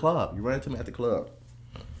into the club. You run into me at the club.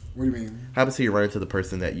 What do you mean? How about you run into the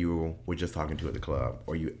person that you were just talking to at the club,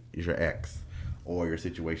 or is your ex, or your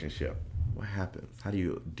situationship? What happens? How do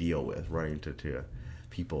you deal with running into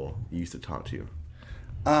people you used to talk to?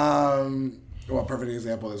 Well, perfect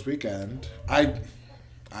example this weekend.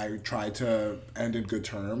 I tried to end in good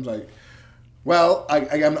terms. I'm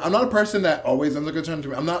not a person that always ends in good terms.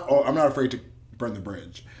 I'm not afraid to burn the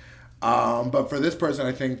bridge. But for this person,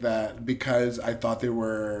 I think that because I thought they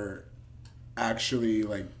were actually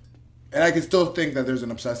like, and I can still think that there's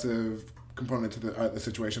an obsessive component to the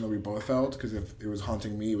situation that we both felt, because if it was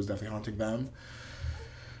haunting me, it was definitely haunting them.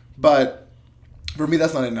 But for me,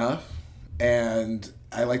 that's not enough. and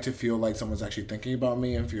I like to feel like someone's actually thinking about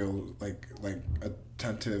me and feel like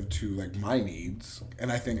attentive to like my needs.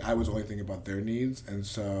 And I think I was only thinking about their needs, and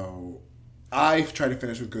so I try to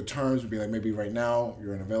finish with good terms. Would be like, maybe right now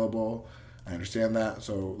you're unavailable. I understand that,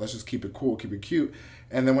 so let's just keep it cool, keep it cute.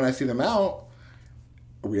 And then when I see them out,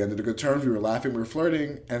 we ended on good terms. We were laughing, we were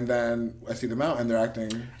flirting, and then I see them out and they're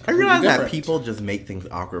acting. I realize different. that people just make things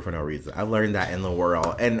awkward for no reason. I've learned that in the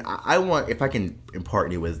world, and I want, if I can impart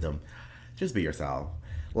any wisdom, just be yourself.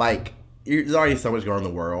 Like, there's already so much going on in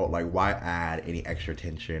the world. Like, why add any extra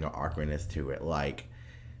tension or awkwardness to it? Like,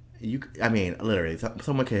 I mean, literally,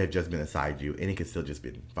 someone could have just been beside you, and it could still just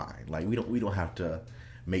been fine. Like, we don't have to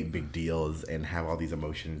make big deals and have all these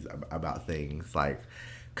emotions about things. Like,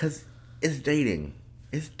 because it's dating.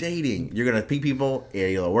 It's dating. You're gonna meet people,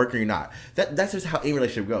 and you'll work or you're not. That's just how any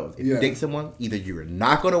relationship goes. If you date someone, either you're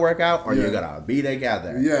not gonna work out or you're gonna be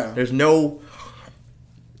together. Yeah. There's no.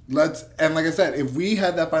 And like I said, if we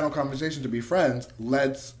had that final conversation to be friends,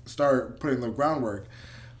 let's start putting the groundwork.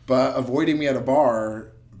 But avoiding me at a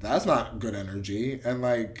bar, that's not good energy. And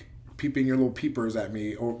like peeping your little peepers at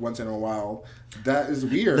me once in a while, that is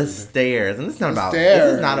weird. The stares, and this is not about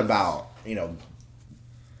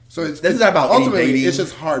So this is not about ultimately it's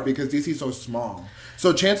just hard because DC's so small.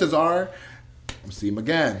 So chances are, I'll see him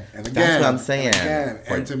again and again. That's what I'm saying.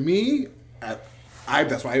 And to me,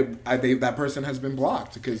 that's why that person has been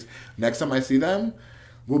blocked, because next time I see them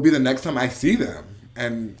will be the next time I see them,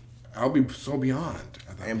 and I'll be so beyond.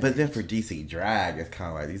 But then for DC drag, it's kind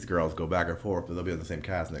of like these girls go back and forth, but they'll be on the same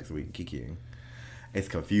cast next week, kikiing. It's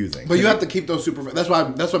confusing. But you have to keep those super. That's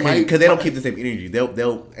what because they don't keep the same energy.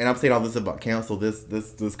 They'll and I'm saying all this about cancel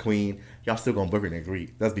this queen. Y'all still gonna book her next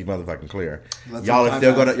week. Let's be motherfucking clear. Y'all are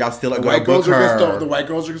still gonna book her. The white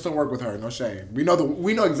girls are still work with her. No shame. We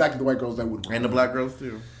know exactly the white girls that would work. And the black girls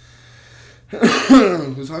too.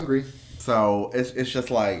 Who's hungry? So it's just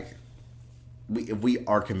like if we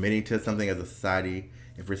are committing to something as a society,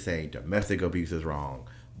 if we're saying domestic abuse is wrong,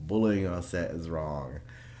 bullying on set is wrong,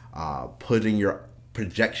 putting your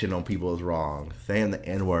projection on people is wrong, saying the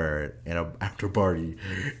N-word in an after party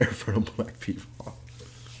in front of black people,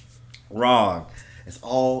 wrong. It's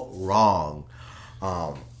all wrong.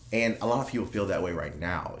 And a lot of people feel that way right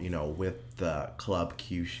now, with the Club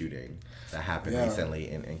Q shooting that happened recently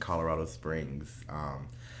in Colorado Springs.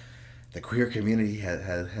 The queer community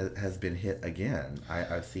has been hit again.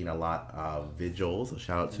 I've seen a lot of vigils.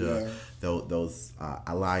 Shout out to those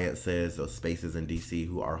alliances, those spaces in DC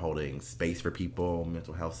who are holding space for people,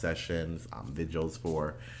 mental health sessions, vigils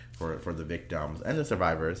for the victims and the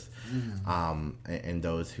survivors, and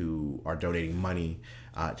those who are donating money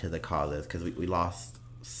to the causes, because we lost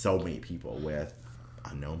so many people with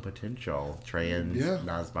unknown potential, trans,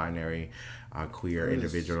 non-binary, queer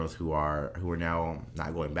individuals who are now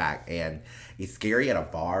not going back. And it's scary at a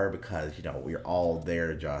bar because we're all there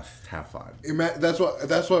to just have fun. That's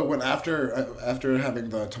what when after having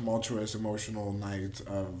the tumultuous emotional night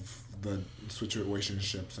of the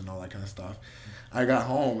situationships and all that kind of stuff, I got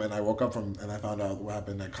home and I woke up and I found out what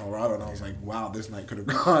happened at Colorado, and I was like, wow, this night could have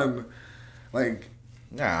gone like.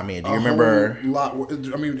 Yeah, I mean, do you remember?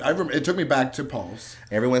 It took me back to Pulse.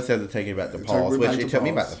 Everyone says it's taking me back to Pulse, which it took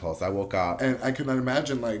me back to Pulse. I woke up. And I could not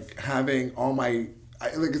imagine, like, having all my...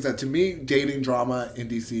 like I said, to me, dating drama in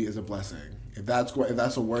DC is a blessing. If that's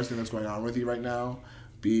the worst thing that's going on with you right now,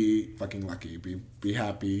 be fucking lucky. Be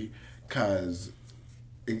happy, because...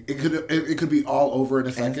 It could be all over in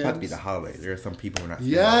a second. And it's about to be the holidays. There are some people who are not.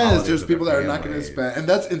 Yes, there's people that are not going to spend, and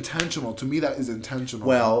that's intentional. To me, that is intentional.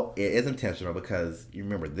 Well, it is intentional because you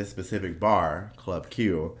remember this specific bar, Club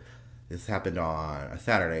Q. This happened on a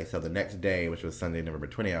Saturday, so the next day, which was Sunday, November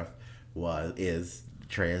 20th, is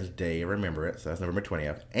Trans Day. Remember it. So that's November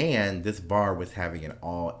 20th, and this bar was having an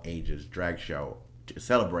all ages drag show to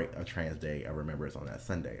celebrate a Trans Day of Remembrance on that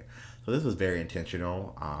Sunday. So this was very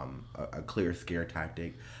intentional, a clear scare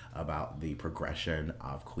tactic about the progression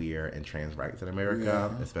of queer and trans rights in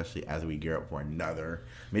America, especially as we gear up for another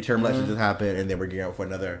midterm election just happened, and then we're gearing up for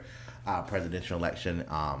another presidential election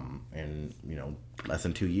in less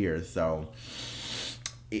than 2 years. So,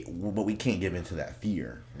 but we can't give into that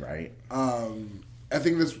fear, right? I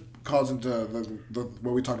think this calls into the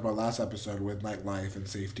what we talked about last episode with nightlife and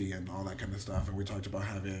safety and all that kind of stuff, and we talked about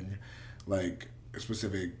having like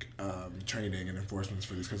specific training and enforcements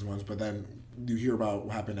for these kinds of ones. But then you hear about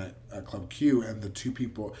what happened at Club Q, and the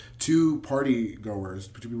two party goers,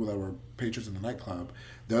 two people that were patrons in the nightclub,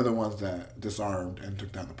 they're the ones that disarmed and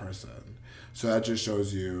took down the person. So that just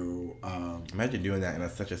shows you... imagine doing that in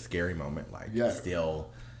such a scary moment, still,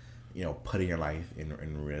 putting your life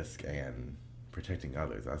in risk and protecting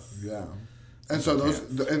others. And so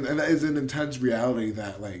and that is an intense reality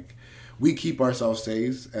that like we keep ourselves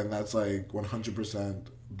safe, and that's like 100%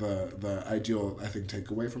 the ideal I think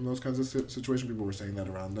takeaway from those kinds of situations. People were saying that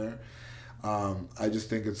around there. I just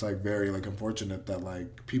think it's like very like unfortunate that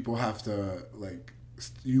like people have to like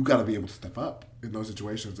you got to be able to step up in those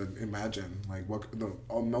situations and imagine like what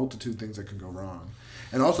a multitude of things that can go wrong,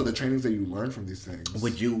 and also the trainings that you learn from these things.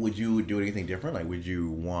 Would you do anything different? Like, would you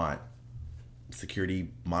want security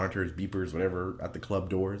monitors, beepers, whatever at the club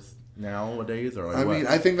doors nowadays, or like I what? mean,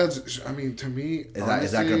 I think that's. I mean, to me,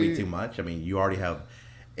 Is that going to be too much? I mean, you already have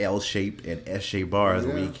L-shaped and S-shaped bars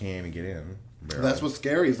where you can't even get in. Barely. That's what's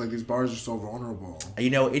scary. Is like these bars are so vulnerable.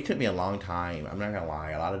 You know, it took me a long time. I'm not gonna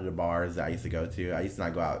lie. A lot of the bars that I used to go to, I used to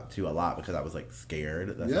not go out to a lot because I was like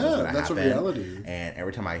scared. That's a reality. And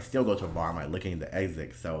every time I still go to a bar, I'm like looking at the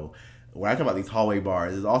exit. So when I talk about these hallway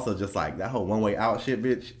bars, it's also just like that whole one way out shit,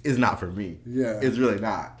 bitch, is not for me. Yeah, it's really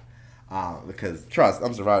not. Because trust,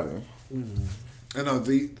 I'm surviving. Mm-hmm. I know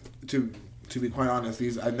to be quite honest,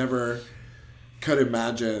 I never could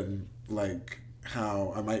imagine like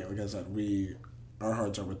how I might, like I said, our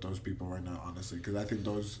hearts are with those people right now, honestly, because I think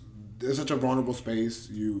it's such a vulnerable space.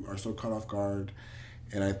 You are so caught off guard,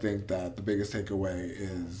 and I think that the biggest takeaway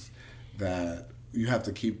is that you have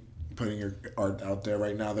to keep putting your art out there.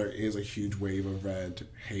 Right now, there is a huge wave of red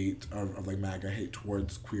hate, of like MAGA hate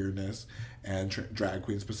towards queerness and drag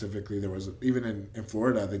queens specifically. There was even in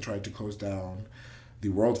Florida, they tried to close down the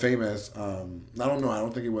world famous, I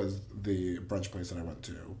don't think it was the brunch place that I went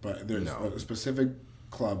to, but there's a specific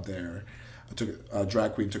club there. A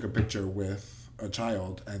drag queen took a picture with a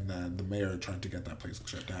child, and then the mayor tried to get that place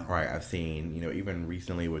shut down. Right, I've seen, even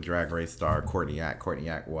recently with Drag Race star Courtney Act. Courtney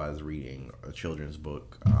Act was reading a children's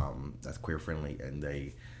book that's queer friendly, and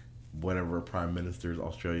whatever Prime Minister's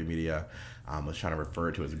Australian media was trying to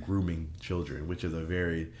refer to as grooming children, which is a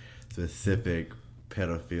very specific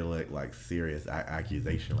pedophilic, like serious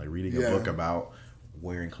accusation. Like reading a book about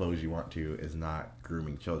wearing clothes you want to is not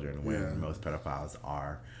grooming children, when most pedophiles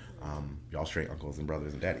are y'all straight uncles and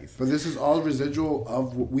brothers and daddies. But this is all residual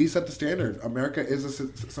of we set the standard. America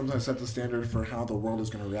sometimes set the standard for how the world is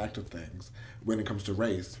going to react to things when it comes to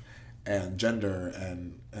race and gender,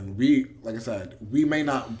 and we, like I said, we may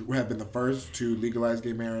not have been the first to legalize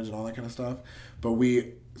gay marriage and all that kind of stuff, but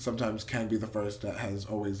we sometimes can be the first that has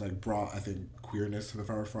always like brought, I think, queerness to the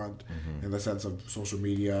forefront, in the sense of social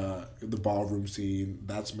media, the ballroom scene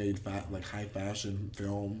that's made high fashion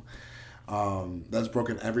film. That's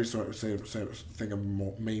broken every sort of thing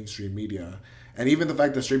of mainstream media, and even the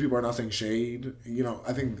fact that straight people are now saying shade.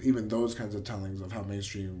 I think even those kinds of tellings of how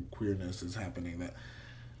mainstream queerness is happening. That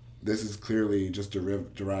this is clearly just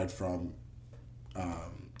derived from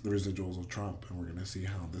the residuals of Trump, and we're going to see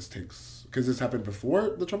how this takes, because this happened before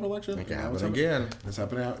the Trump election. It can happen again. It's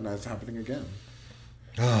happening out, and it's happening again.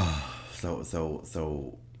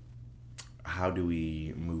 So how do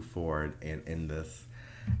we move forward in this,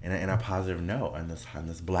 in a positive note, on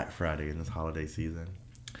this Black Friday, in this holiday season?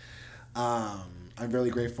 I'm really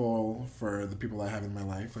grateful for the people I have in my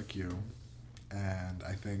life, like you, and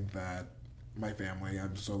I think that my family,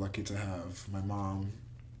 I'm so lucky to have my mom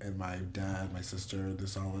and my dad, my sister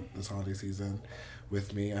this holiday season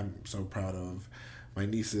with me. I'm so proud of my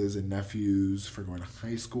nieces and nephews for going to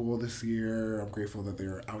high school this year. I'm grateful that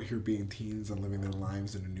they're out here being teens and living their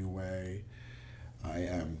lives in a new way. I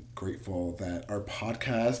am grateful that our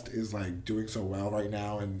podcast is like doing so well right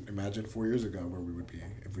now, and imagine 4 years ago where we would be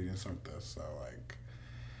if we didn't start this. So like,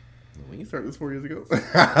 when you started this 4 years ago,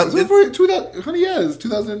 honey, yes,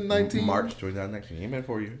 2019, March 2019. It ain't been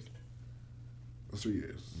 4 years. That's 3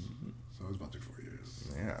 years. So it was about to be 4 years.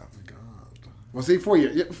 Yeah. Oh my God. Well, see, 4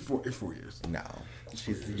 years. Yeah, 4 years. No,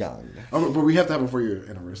 she's young. But we have to have a 4-year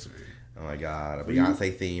anniversary. Oh my God, a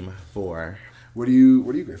Beyonce theme 4. What are you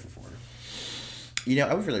grateful for?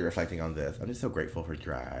 I was really reflecting on this. I'm just so grateful for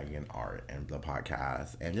drag and art and the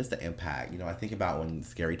podcast and just the impact. I think about when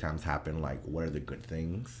scary times happen, like, what are the good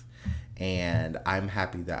things? And I'm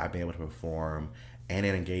happy that I've been able to perform and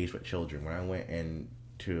engage with children. When I went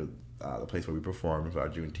into the place where we performed for our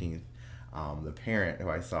Juneteenth, the parent who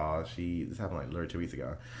I saw, this happened like literally 2 weeks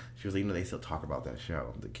ago. She was like, they still talk about that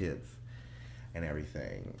show, the kids and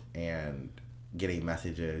everything. And getting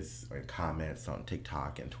messages and comments on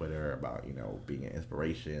TikTok and Twitter about, being an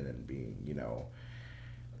inspiration and being,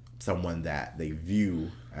 someone that they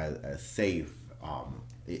view as safe,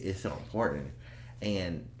 it's so important.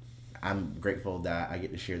 And I'm grateful that I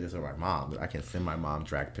get to share this with my mom, that I can send my mom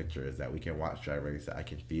drag pictures, that we can watch Drag Race, that I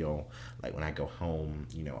can feel like when I go home,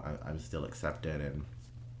 I'm still accepted, and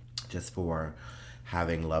just for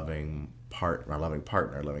having my loving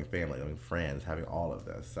partner, loving family, loving friends, having all of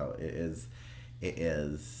this. So it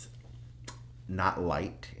is not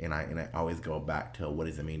light, and I always go back to what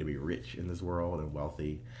does it mean to be rich in this world and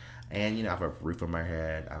wealthy. And, you know, I have a roof on my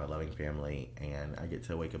head, I have a loving family, and I get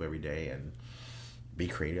to wake up every day and be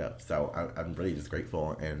creative. So I'm really just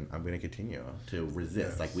grateful, and I'm going to continue to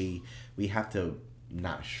resist. Yes. Like, we have to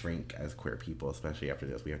not shrink as queer people, especially after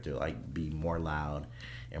this. We have to, like, be more loud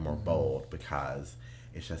and more bold, because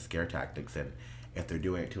it's just scare tactics. And if they're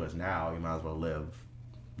doing it to us now, you might as well live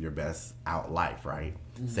your best out life, right?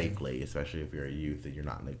 Safely, especially if you're a youth and you're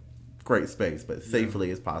not in a great space, but safely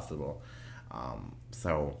as possible.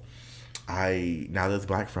 So now that it's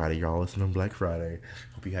Black Friday, y'all listen on Black Friday.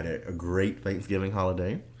 Hope you had a great Thanksgiving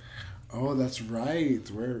holiday. Oh, that's right.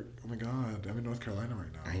 Oh my God, I'm in North Carolina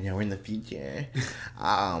right now. I know, we're in the future.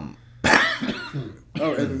 Oh,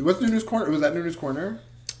 and what's Nunu's Corner? Was that Nunu's Corner?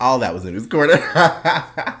 All that was Nunu's Corner.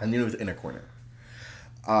 I knew it was Inner Corner.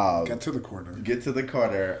 Get to the corner. Get to the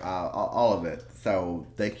corner. All of it. So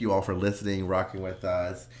thank you all for listening, rocking with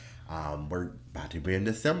us. We're about to be in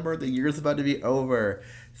December. The year's about to be over.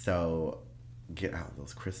 So get out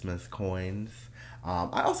those Christmas coins.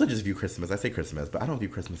 I also just view Christmas. I say Christmas, but I don't view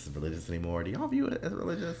Christmas as religious anymore. Do y'all view it as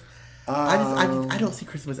religious? I don't see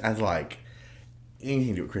Christmas as like anything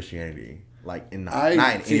to do with Christianity. Like not in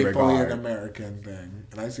any regard. I see it fully an American thing,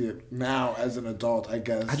 and I see it now as an adult. I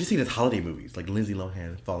guess I just see it as holiday movies, like Lindsay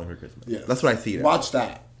Lohan Falling for Christmas. Yeah, that's what I see it. Watch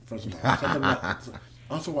that first of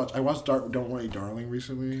all. I watched Don't Worry, Darling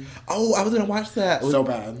recently. Oh, I was gonna watch that. So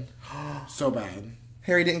bad, so bad.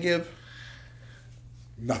 Harry didn't give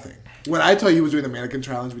nothing. When I tell you he was doing the mannequin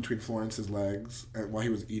challenge between Florence's legs while he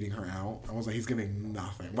was eating her out, I was like, he's giving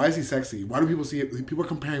nothing. Why is he sexy? Why do people see it? People are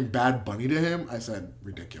comparing Bad Bunny to him. I said,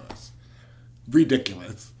 ridiculous.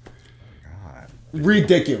 Ridiculous. God.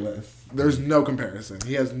 Ridiculous. There's no comparison.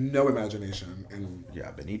 He has no imagination. And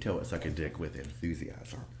yeah, Benito would suck a dick with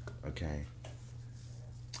enthusiasm. Okay?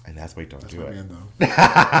 And that's why you don't do it. Man, though.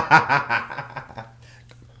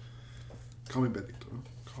 Call me Benito.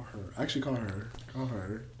 Call her. Actually, call her. Call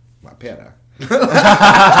her. La pera. La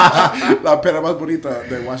pera más bonita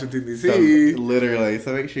de Washington, D.C. So, literally.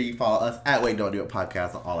 So make sure you follow us at Wait Don't Do It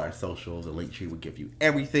Podcast on all our socials. The link tree will give you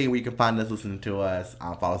everything where you can find us, listening to us.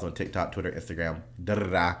 Follow us on TikTok, Twitter, Instagram.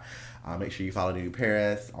 Make sure you follow Nunu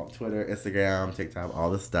Paris on Twitter, Instagram, TikTok,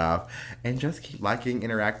 all the stuff. And just keep liking,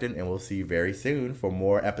 interacting, and we'll see you very soon for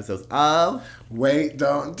more episodes of Wait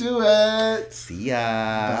Don't Do It. See ya.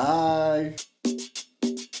 Bye.